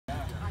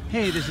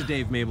Hey, this is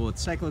Dave Mabel with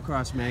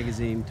Cyclo-Cross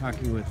Magazine,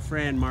 talking with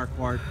Fran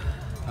Marquart.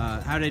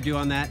 How did I do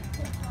on that?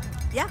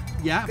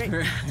 Yeah,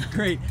 Great.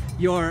 Great.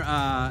 You're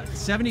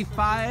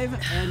 75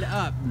 and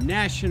up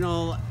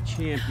national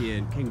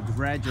champion.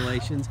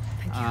 Congratulations.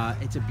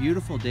 It's a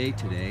beautiful day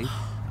today.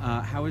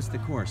 How was the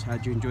course? How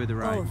did you enjoy the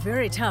ride? Oh,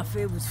 very tough.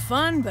 It was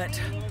fun,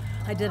 but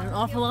I did an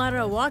awful lot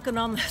of walking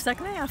on the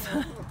second half.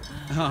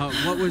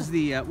 What was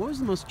the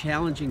most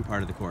challenging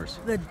part of the course?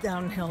 The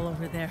downhill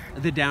over there.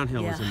 The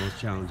downhill was Yeah. the most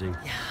challenging.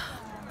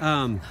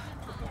 Yeah.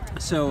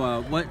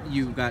 So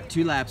you got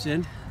 2 laps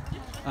in.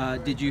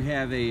 Did you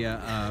have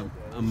a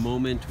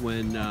moment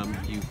when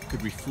you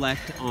could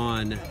reflect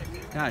on,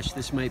 gosh,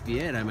 this might be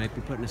it. I might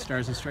be putting a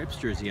Stars and Stripes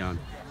jersey on.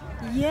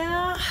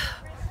 Yeah,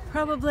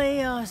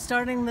 probably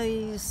starting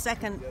the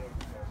second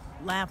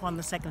lap on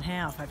the second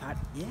half. I thought,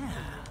 yeah,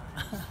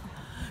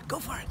 go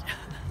for it.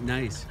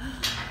 Nice.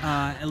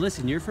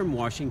 Listen, you're from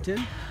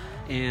Washington,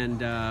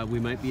 and we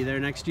might be there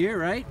next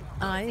year, right?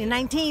 In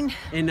 19.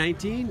 In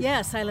 19?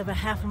 Yes, I live a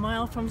half a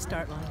mile from the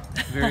start line.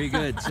 Very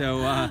good.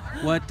 So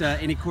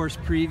any course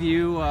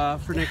preview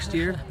for next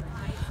year?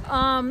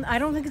 I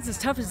don't think it's as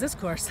tough as this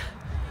course.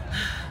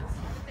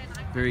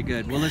 Very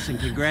good. Well, listen,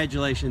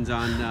 congratulations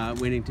on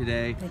winning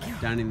today. Thank you.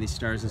 Donning the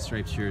Stars and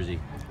Stripes jersey.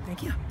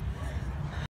 Thank you.